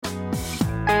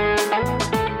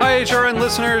HRN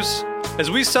listeners.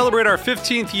 As we celebrate our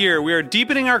 15th year, we are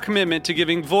deepening our commitment to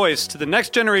giving voice to the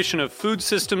next generation of food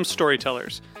systems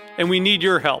storytellers, and we need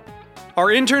your help. Our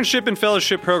internship and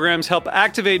fellowship programs help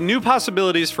activate new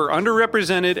possibilities for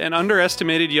underrepresented and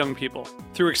underestimated young people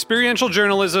through experiential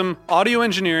journalism, audio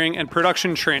engineering, and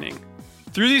production training.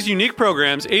 Through these unique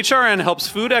programs, HRN helps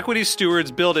food equity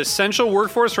stewards build essential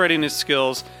workforce readiness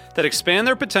skills that expand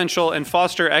their potential and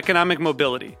foster economic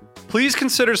mobility. Please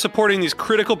consider supporting these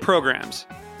critical programs.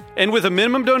 And with a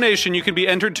minimum donation, you can be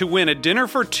entered to win a dinner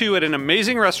for two at an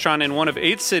amazing restaurant in one of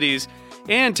 8 cities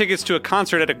and tickets to a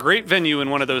concert at a great venue in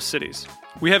one of those cities.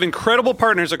 We have incredible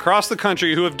partners across the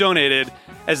country who have donated,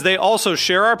 as they also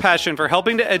share our passion for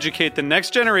helping to educate the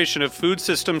next generation of food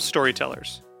systems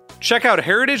storytellers. Check out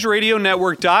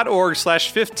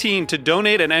heritageradionetwork.org/15 to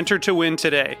donate and enter to win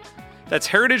today. That's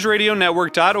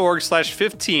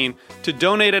heritageradionetwork.org/15 to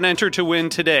donate and enter to win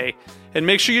today. And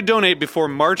make sure you donate before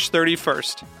March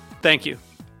 31st. Thank you.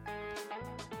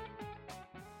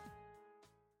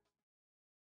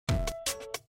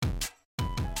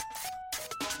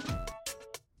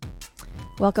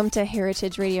 Welcome to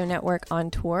Heritage Radio Network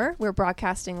on Tour. We're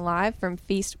broadcasting live from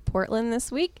Feast Portland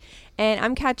this week, and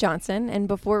I'm Kat Johnson. And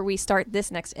before we start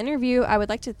this next interview, I would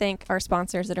like to thank our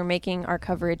sponsors that are making our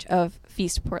coverage of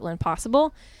Feast Portland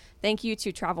possible. Thank you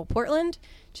to Travel Portland,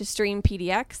 to Stream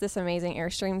PDX, this amazing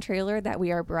Airstream trailer that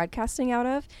we are broadcasting out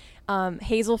of,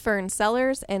 Hazel Fern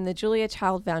Cellars, and the Julia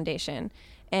Child Foundation.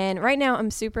 And right now,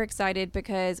 I'm super excited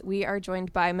because we are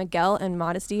joined by Miguel and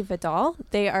Modesty Vidal.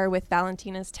 They are with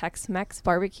Valentina's Tex-Mex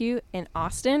Barbecue in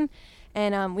Austin.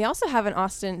 And we also have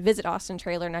an Visit Austin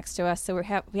trailer next to us. So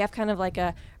we have kind of like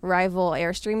a rival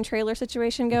Airstream trailer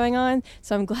situation going on.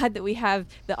 So I'm glad that we have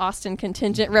the Austin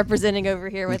contingent representing over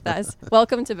here with us.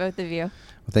 Welcome to both of you.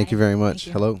 Well, thank you very much.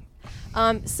 Hello.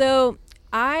 So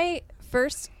I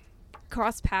first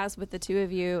crossed paths with the two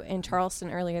of you in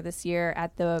Charleston earlier this year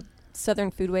at the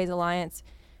Southern Foodways Alliance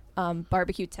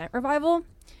barbecue tent revival.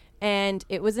 And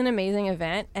it was an amazing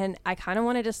event. And I kind of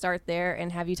wanted to start there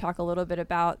and have you talk a little bit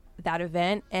about that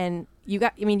event. And you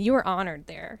were honored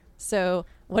there. So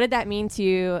what did that mean to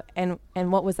you? And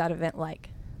what was that event like?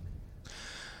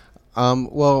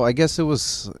 Well, I guess it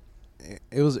was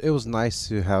nice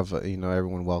to have,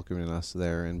 everyone welcoming us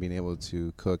there and being able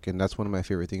to cook. And that's one of my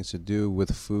favorite things to do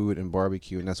with food and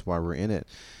barbecue. And that's why we're in it.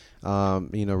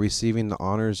 Receiving the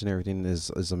honors and everything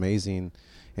is amazing,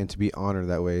 and to be honored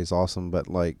that way is awesome. But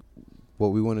like, what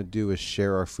we want to do is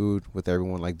share our food with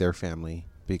everyone, like their family,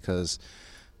 because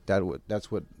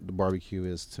that's what the barbecue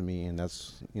is to me, and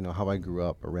that's how I grew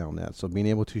up around that. So being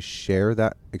able to share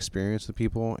that experience with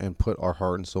people and put our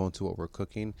heart and soul into what we're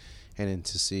cooking, and then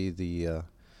to see the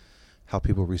how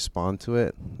people respond to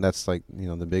it, that's like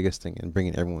the biggest thing, and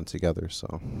bringing everyone together.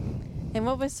 So, and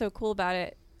what was so cool about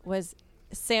it was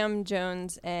Sam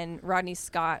Jones and Rodney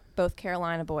Scott, both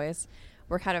Carolina boys,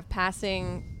 were kind of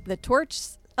passing the torch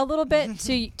a little bit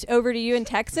to over to you in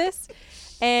Texas.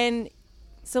 And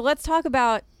so let's talk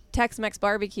about Tex-Mex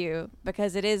barbecue,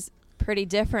 because it is pretty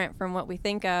different from what we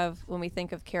think of when we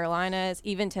think of Carolinas,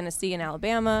 even Tennessee and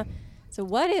Alabama. So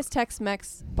what is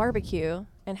Tex-Mex barbecue,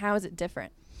 and how is it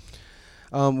different?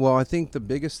 Well, I think the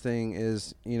biggest thing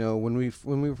is, when we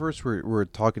first were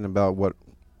talking about what,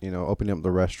 opening up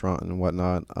the restaurant and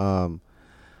whatnot,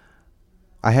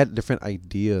 I had different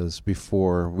ideas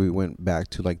before we went back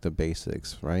to like the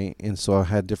basics, right? And so I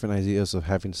had different ideas of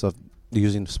having stuff,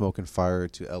 using smoke and fire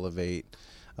to elevate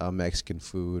Mexican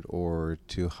food, or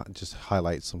to just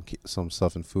highlight some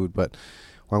stuff in food. But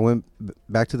when I went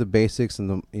back to the basics,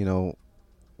 and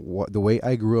the way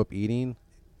I grew up eating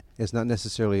is not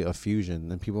necessarily a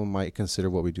fusion, and people might consider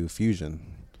what we do fusion,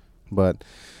 but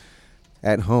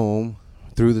at home,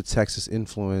 through the Texas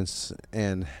influence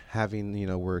and having,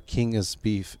 where king is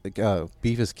beef,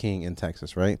 beef is king in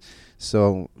Texas, right?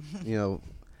 So,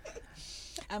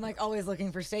 I'm like always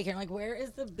looking for steak. I'm like, where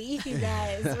is the beef, you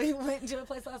guys? We went to a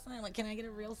place last night. I'm like, can I get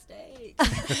a real steak?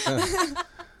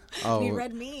 Need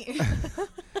red meat.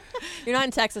 You're not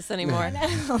in Texas anymore.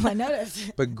 I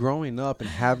noticed. But growing up and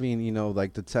having,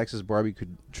 like the Texas barbecue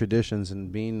traditions, and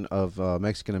being of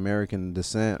Mexican-American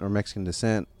descent or Mexican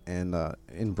descent, and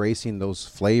embracing those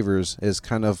flavors is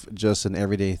kind of just an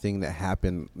everyday thing that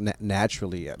happened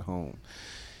naturally at home.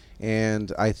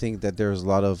 And I think that there's a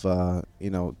lot of,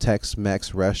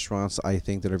 Tex-Mex restaurants, I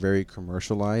think, that are very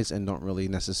commercialized and don't really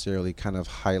necessarily kind of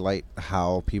highlight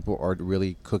how people are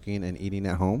really cooking and eating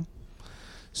at home.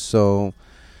 So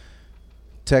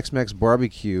Tex-Mex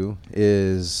barbecue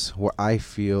is what I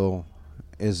feel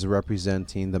is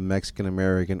representing the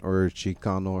Mexican-American or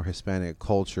Chicano or Hispanic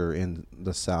culture in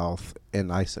the South,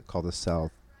 and I call the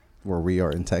South where we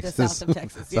are in Texas. The south of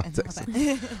Texas. South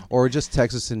Texas. Or just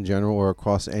Texas in general, or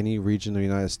across any region of the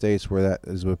United States where that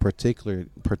is,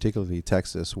 particularly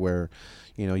Texas, where,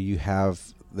 you have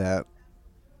that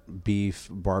beef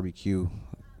barbecue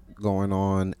going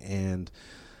on, and,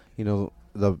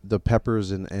 the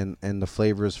peppers and the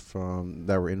flavors from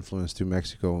that were influenced through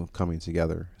Mexico coming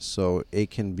together. So it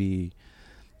can be,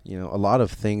 a lot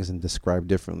of things and described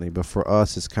differently. But for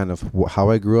us, it's kind of how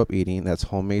I grew up eating. That's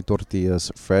homemade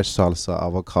tortillas, fresh salsa,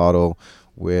 avocado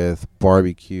with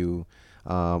barbecue,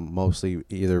 mostly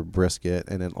either brisket,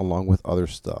 and then along with other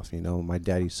stuff. My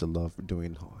dad used to love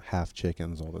doing half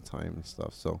chickens all the time and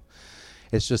stuff. So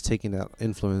it's just taking that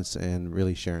influence and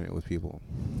really sharing it with people.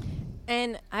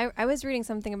 And I was reading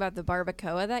something about the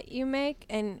barbacoa that you make,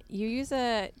 and you use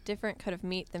a different cut of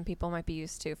meat than people might be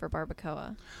used to for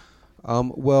barbacoa.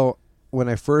 Well, when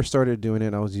I first started doing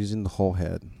it, I was using the whole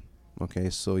head.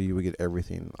 Okay, so you would get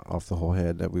everything off the whole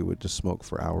head that we would just smoke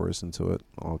for hours until it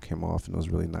all came off, and it was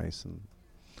really nice.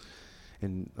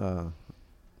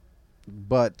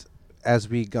 But as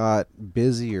we got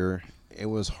busier, it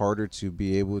was harder to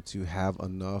be able to have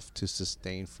enough to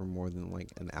sustain for more than like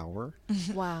an hour.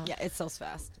 Wow. Yeah, it sells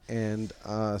fast. And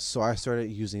so I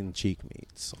started using cheek meat.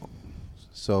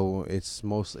 So it's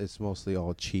mostly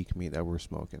all cheek meat that we're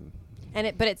smoking.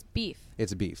 But it's beef.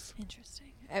 It's beef. Interesting.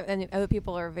 And other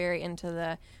people are very into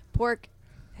the pork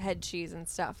head cheese and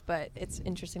stuff, but it's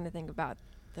interesting to think about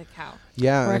the cow.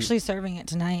 Yeah. We're actually serving it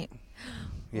tonight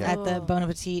at the Bon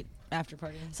Appetit after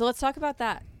party. So let's talk about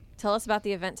that. Tell us about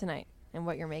the event tonight and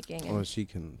what you're making.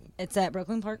 It's at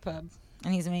Brooklyn Park Pub,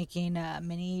 and he's making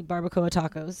mini barbacoa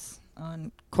tacos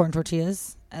on corn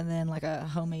tortillas, and then like a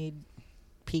homemade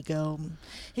pico.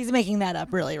 He's making that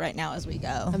up really right now as we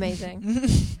go. Amazing.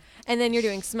 And then you're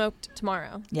doing smoked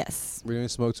tomorrow. Yes. We're doing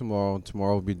smoked tomorrow.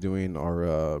 Tomorrow we'll be doing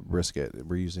our brisket.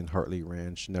 We're using Hartley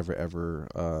Ranch, Never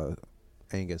Ever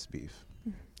Angus beef.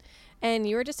 And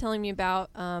you were just telling me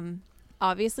about,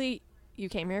 obviously, you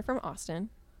came here from Austin.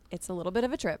 It's a little bit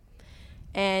of a trip.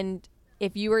 And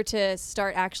if you were to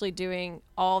start actually doing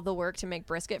all the work to make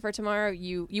brisket for tomorrow,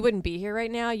 you wouldn't be here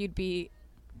right now. You'd be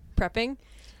prepping.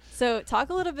 So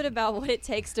talk a little bit about what it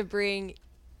takes to bring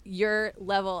your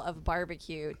level of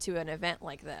barbecue to an event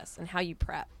like this and how you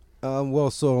prep.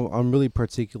 So I'm really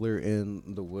particular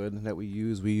in the wood that we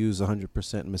use. We use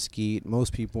 100% mesquite.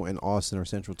 Most people in Austin or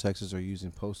Central Texas are using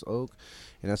post oak,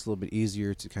 and that's a little bit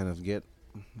easier to kind of get.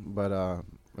 But other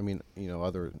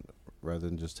rather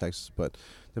than just Texas. But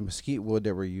the mesquite wood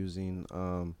that we're using,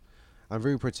 I'm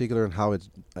very particular on how it's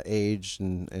aged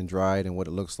and dried and what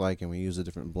it looks like, and we use a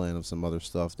different blend of some other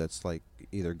stuff that's like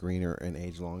either greener and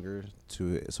aged longer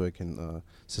so it can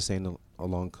sustain a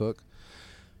long cook.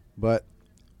 But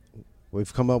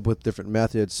we've come up with different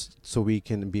methods so we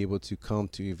can be able to come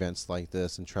to events like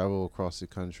this and travel across the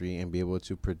country and be able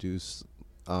to produce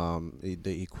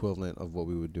the equivalent of what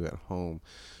we would do at home.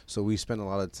 So we spend a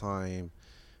lot of time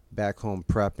back home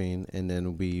prepping, and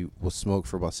then we will smoke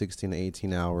for about 16 to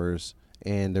 18 hours.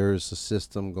 And there's a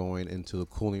system going into the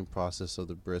cooling process of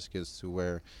the briskets to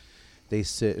where they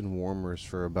sit in warmers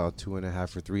for about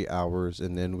 2.5 or 3 hours,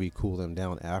 and then we cool them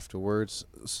down afterwards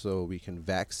so we can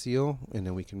vac seal, and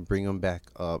then we can bring them back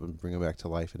up and bring them back to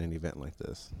life at an event like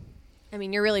this. I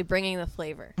mean, you're really bringing the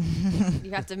flavor.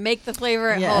 You have to make the flavor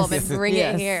at home and bring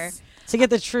it here to get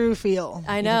the true feel.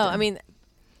 I know. I mean,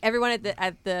 everyone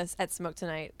at Smoke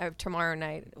tonight, tomorrow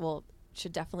night,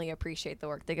 should definitely appreciate the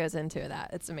work that goes into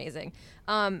that. It's amazing.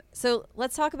 So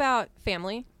let's talk about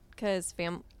family, because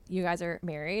you guys are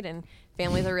married, and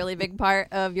family is a really big part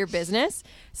of your business.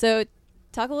 So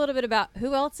talk a little bit about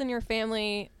who else in your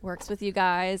family works with you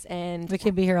guys. And we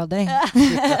could be here all day.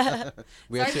 Start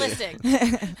listing.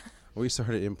 We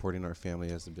started importing our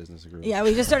family as the business grew. Yeah,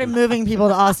 we just started moving people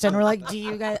to Austin. We're like,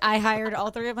 I hired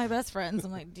all 3 of my best friends.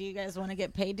 I'm like, do you guys want to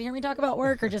get paid to hear me talk about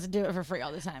work, or just do it for free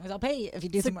all the time? Because I'll pay you if you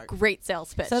do some work. Great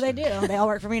sales pitch. So they do. They all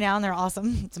work for me now, and they're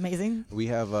awesome. It's amazing. We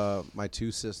have my 2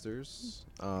 sisters.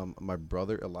 My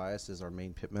brother Elias is our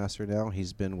main pitmaster now.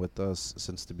 He's been with us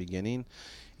since the beginning,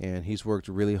 and he's worked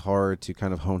really hard to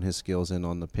kind of hone his skills in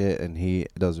on the pit, and he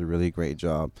does a really great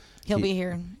job. He'll be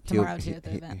here tomorrow too at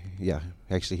the event. Yeah,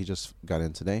 actually he just got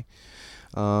in today.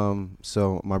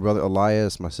 So my brother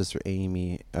Elias, my sister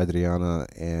Amy, Adriana,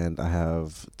 and I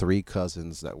have 3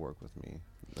 cousins that work with me.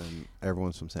 And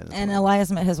everyone's from San Antonio. And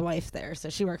Elias met his wife there, so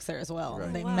she works there as well.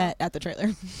 Right. They met at the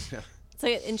trailer. Yeah. It's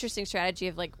like an interesting strategy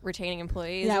of like retaining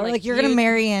employees. Yeah, we're like you're gonna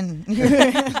marry in.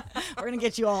 We're gonna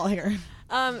get you all here.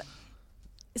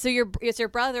 So it's your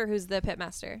brother who's the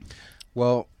pitmaster.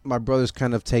 Well, my brother's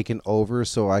kind of taken over,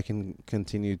 so I can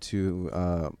continue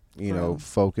to,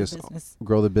 focus,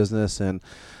 grow the business, and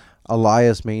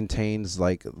Elias maintains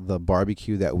like the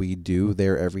barbecue that we do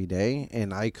there every day,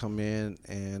 and I come in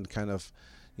and kind of,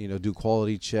 do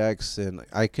quality checks, and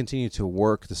I continue to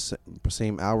work the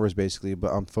same hours basically,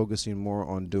 but I'm focusing more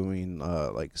on doing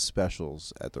like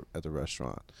specials at the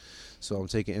restaurant. So I'm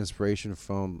taking inspiration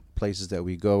from places that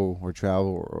we go or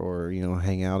travel or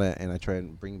hang out at, and I try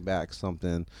and bring back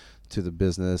something to the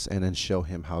business and then show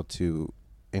him how to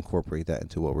incorporate that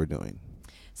into what we're doing.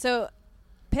 So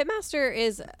pitmaster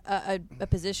is a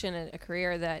position, a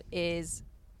career that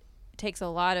takes a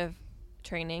lot of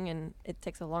training, and it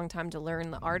takes a long time to learn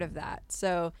the art of that.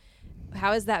 So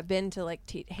how has that been to like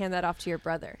hand that off to your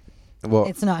brother? Well,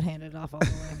 it's not handed off all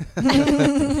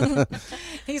the way.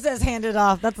 He says handed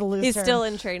off. That's a loose He's term. still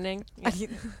in training.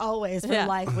 Always. For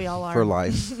life, we all are. For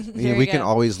life. We can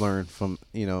always learn from,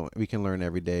 we can learn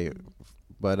every day.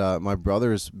 But my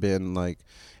brother's been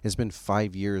it's been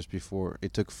 5 years before.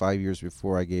 It took 5 years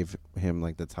before I gave him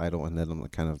like the title and let him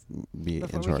kind of be in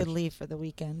charge. Before we could leave for the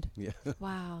weekend. Yeah.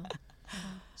 Wow.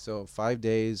 So 5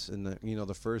 days, and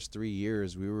the first 3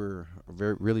 years we were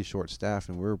really short staffed,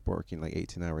 and we were working like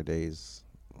 18-hour days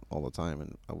all the time,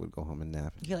 and I would go home and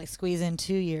nap. You could like squeeze in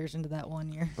 2 years into that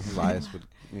 1 year. Elias would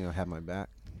have my back,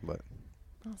 but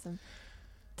awesome.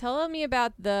 Tell me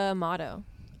about the motto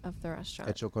of the restaurant.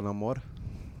 Hecho con amor.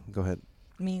 Go ahead.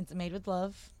 Means made with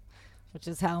love, which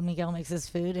is how Miguel makes his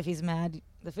food. If he's mad,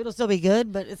 the food will still be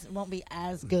good, but it won't be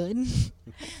as good.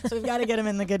 So we've got to get him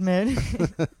in the good mood.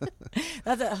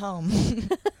 That's at home.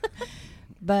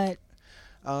 But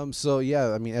so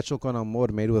yeah, I mean, hecho con amor,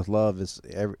 made with love, is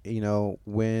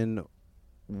when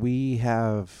we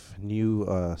have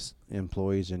new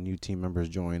employees and new team members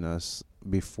join us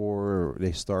before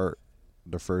they start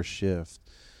the first shift,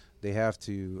 they have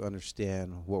to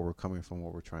understand what we're coming from,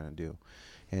 what we're trying to do.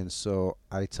 And so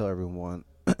I tell everyone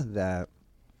that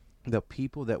the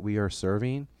people that we are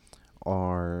serving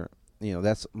are,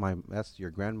 that's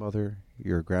your grandmother,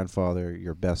 your grandfather,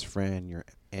 your best friend, your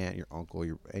aunt, your uncle,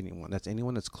 anyone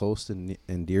that's close and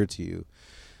dear to you,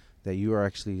 that you are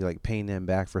actually like paying them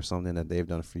back for something that they've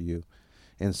done for you.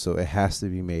 And so it has to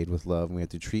be made with love. We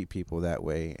have to treat people that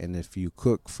way. And if you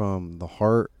cook from the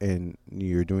heart and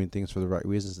you're doing things for the right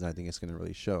reasons, then I think it's going to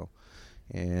really show.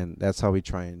 And that's how we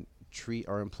try and treat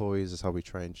our employees. That's how we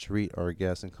try and treat our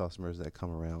guests and customers that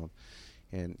come around.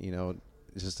 And,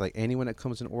 it's just like anyone that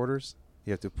comes in orders,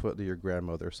 you have to put your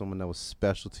grandmother or someone that was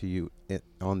special to you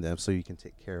on them so you can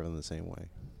take care of them the same way.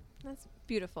 That's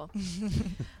beautiful.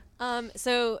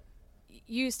 So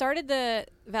you started the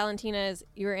Valentina's,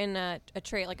 you were in a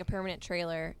permanent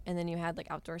trailer, and then you had like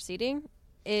outdoor seating.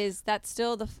 Is that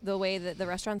still the way that the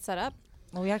restaurant's set up?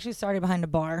 Well, we actually started behind a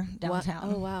bar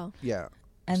downtown. Oh, wow. Yeah.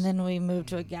 And then we moved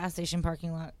to a gas station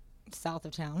parking lot south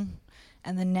of town.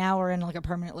 And then now we're in like a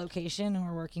permanent location, and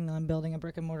we're working on building a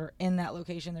brick and mortar in that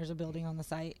location. There's a building on the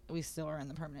site. We still are in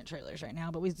the permanent trailers right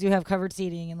now, but we do have covered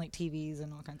seating and like TVs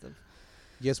and all kinds of.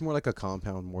 Yeah, it's more like a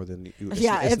compound more than.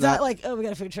 It's not like, oh, we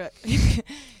got a food truck.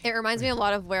 It reminds me a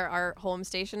lot of where our home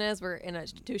station is. We're in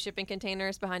 2 shipping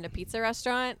containers behind a pizza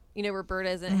restaurant, where Bert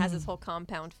is, and it has this whole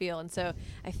compound feel. And so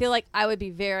I feel like I would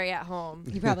be very at home.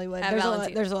 You probably would.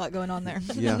 There's a lot going on there.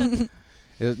 Yeah.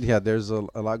 Yeah, there's a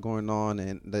lot going on,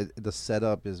 and the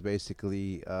setup is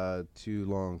basically 2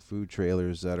 long food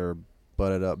trailers that are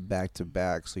butted up back to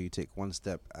back. So you take one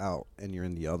step out, and you're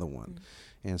in the other one,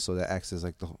 and so that acts as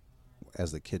like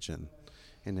the kitchen,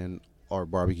 and then our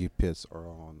barbecue pits are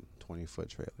on 20-foot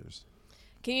trailers.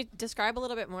 Can you describe a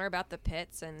little bit more about the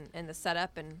pits and the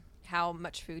setup and how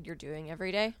much food you're doing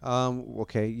every day?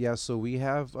 Okay, yeah, so we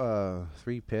have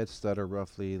 3 pits that are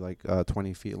roughly like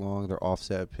 20 feet long. They're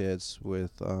offset pits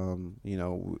with,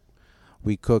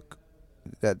 we cook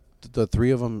that. The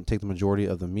 3 of them take the majority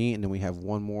of the meat, and then we have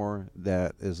one more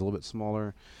that is a little bit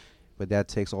smaller, but that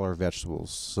takes all our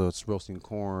vegetables. So it's roasting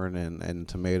corn and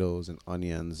tomatoes and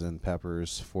onions and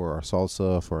peppers for our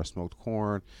salsa, for our smoked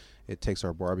corn. It takes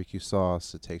our barbecue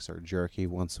sauce. It takes our jerky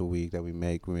once a week that we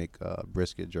make. We make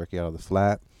brisket jerky out of the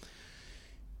flat.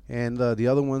 And the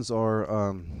other ones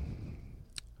are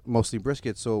mostly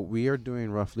brisket. So we are doing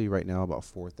roughly right now about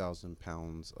 4,000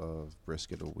 pounds of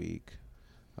brisket a week.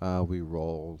 We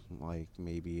roll like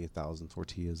maybe 1,000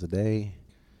 tortillas a day.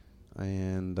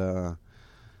 And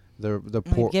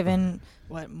we've given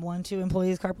 1-2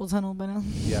 employees carpal tunnel by now.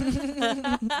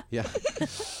 Yeah. Yeah.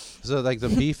 So like the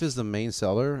beef is the main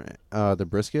seller, the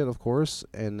brisket of course,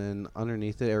 and then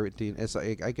underneath it everything. It's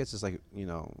like, I guess it's like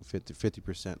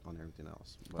 50% on everything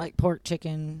else. But like pork,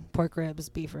 chicken, pork ribs,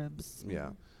 beef ribs.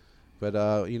 Yeah, but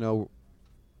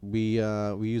we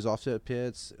use offset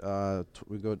pits.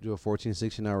 We go do a 14,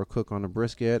 16-hour cook on a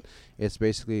brisket. It's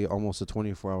basically almost a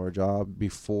 24-hour job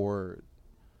before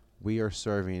we are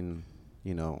serving,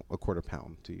 a quarter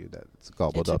pound to you that's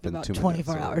gobbled up in 2 minutes.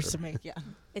 24 hours to make, yeah.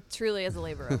 It truly is a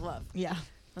labor of love. Yeah.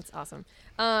 That's awesome.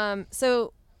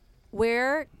 So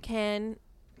where can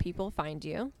people find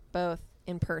you, both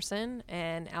in person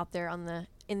and out there in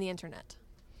the internet?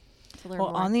 To learn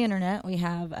more? On the internet, we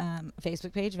have a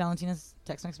Facebook page, Valentina's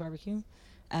Tex-Mex Barbecue.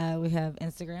 We have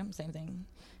Instagram, same thing.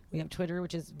 We have Twitter,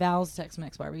 which is Val's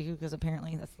Tex-Mex Barbecue, because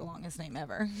apparently that's the longest name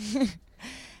ever.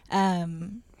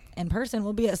 In person,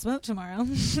 we'll be at Smoke tomorrow.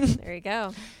 There you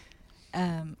go.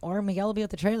 Or Miguel will be at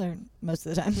the trailer most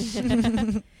of the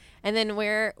time. And then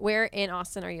where in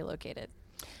Austin are you located?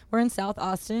 We're in South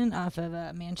Austin off of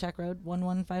Manchac Road,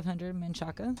 11500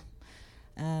 Menchaca.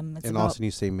 In Austin,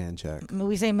 you say Manchac.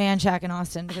 We say Manchac in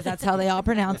Austin because that's how they all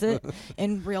pronounce it.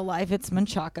 In real life, it's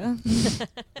Menchaca.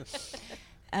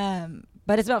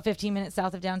 But it's about 15 minutes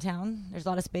south of downtown. There's a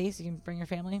lot of space. You can bring your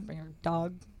family, bring your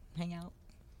dog, hang out,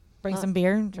 bring some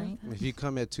beer, drink. If you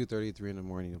come at 2:33 in the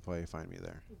morning, you'll probably find me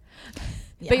there.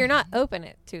 Yeah. But you're not open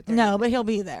at 2:30. No, but he'll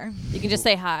be there. You can just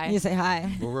say hi. You say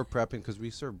hi. Well, we're prepping because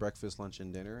we serve breakfast, lunch,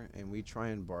 and dinner, and we try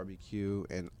and barbecue,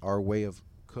 and our way of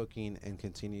cooking and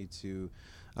continue to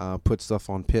put stuff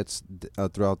on pits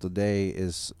throughout the day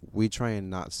is we try and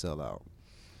not sell out.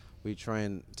 We try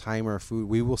and time our food.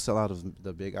 We will sell out of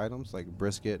the big items like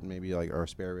brisket and maybe like our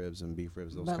spare ribs and beef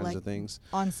ribs, those kinds of things.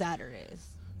 On Saturdays.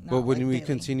 But when we daily.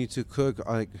 continue to cook,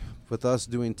 like with us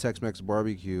doing Tex-Mex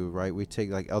barbecue, right, we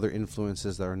take like other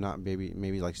influences that are not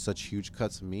maybe like such huge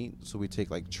cuts of meat. So we take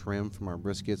like trim from our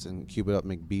briskets and cube it up,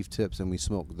 make beef tips, and we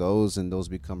smoke those, and those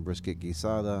become brisket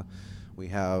guisada. We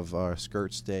have our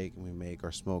skirt steak, and we make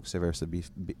our smoked cerveza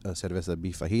beef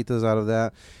fajitas out of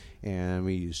that. And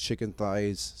we use chicken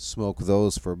thighs, smoke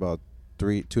those for about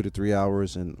 2 to 3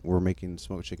 hours, and we're making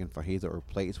smoked chicken fajita or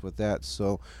plates with that.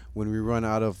 So when we run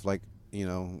out of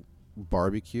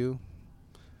barbecue,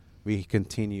 we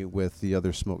continue with the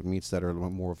other smoked meats that are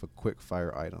more of a quick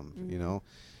fire item,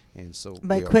 and so.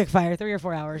 But quick fire, 3 or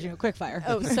 4 hours, quick fire.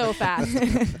 Oh, so fast.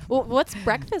 Well, what's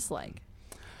breakfast like?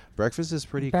 Breakfast is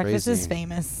pretty crazy. Breakfast is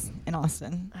famous in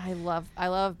Austin. I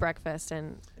love breakfast,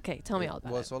 and okay, tell me all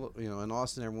about it. Well, in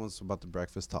Austin, everyone's about the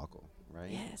breakfast taco,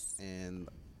 right? Yes. And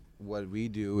what we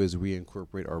do is we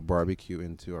incorporate our barbecue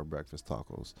into our breakfast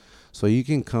tacos. So you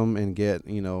can come and get,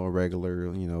 a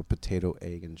regular, potato,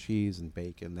 egg, and cheese and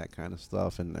bacon, that kind of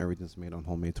stuff, and everything's made on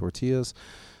homemade tortillas.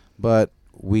 But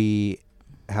you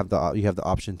have the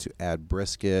option to add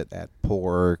brisket, add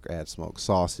pork, add smoked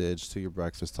sausage to your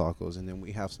breakfast tacos. And then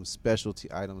we have some specialty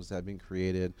items that have been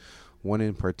created. One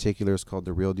in particular is called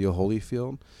the Real Deal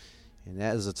Holyfield. And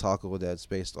that is a taco that's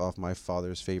based off my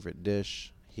father's favorite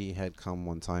dish. He had come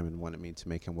one time and wanted me to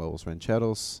make him huevos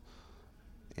rancheros.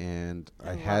 And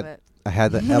I had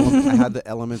the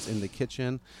elements in the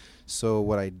kitchen. So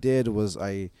what I did was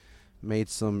I made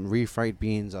some refried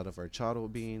beans out of our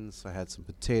charo beans. I had some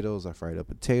potatoes. I fried up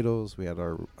potatoes. We had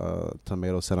our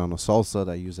tomato serrano salsa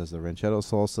that I used as the ranchero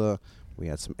salsa. We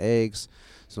had some eggs.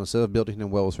 So instead of building them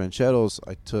huevos rancheros,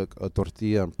 I took a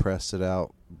tortilla and pressed it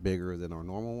out bigger than our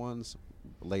normal ones.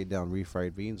 Laid down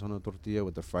refried beans on a tortilla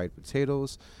with the fried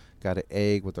potatoes. Got an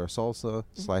egg with our salsa,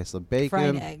 slice of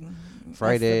bacon.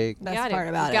 Fried egg. That's part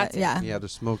about it. Yeah. Yeah, the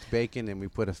smoked bacon, and we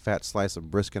put a fat slice of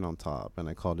brisket on top, and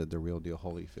I called it the Real Deal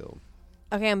Holyfield.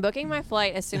 Okay, I'm booking my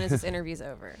flight as soon as this interview's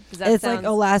over. It's like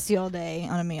it'll last you all day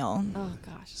on a meal. Oh,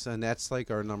 gosh. So, and that's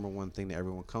like our number one thing that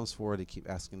everyone comes for. They keep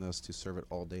asking us to serve it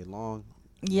all day long.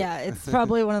 Yeah, it's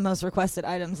probably one of the most requested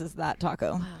items is that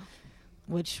taco. Wow.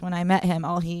 Which, when I met him,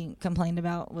 all he complained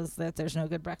about was that there's no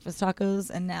good breakfast tacos,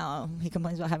 and now he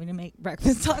complains about having to make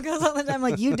breakfast tacos all the time.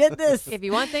 Like, you did this. If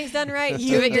you want things done right,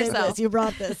 you do it yourself. This. You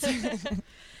brought this.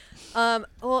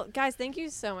 Well, guys, thank you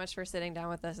so much for sitting down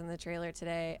with us in the trailer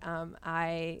today.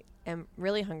 I am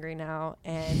really hungry now,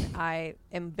 and I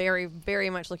am very, very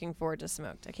much looking forward to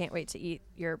Smoked. I can't wait to eat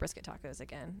your brisket tacos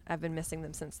again. I've been missing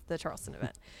them since the Charleston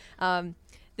event.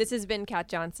 This has been Kat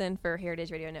Johnson for Heritage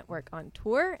Radio Network on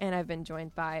tour, and I've been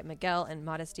joined by Miguel and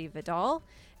Modesty Vidal.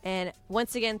 And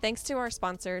once again, thanks to our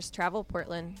sponsors, Travel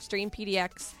Portland, Stream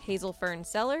PDX, Hazel Fern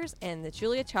Cellars, and the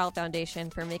Julia Child Foundation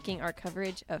for making our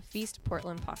coverage of Feast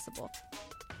Portland possible.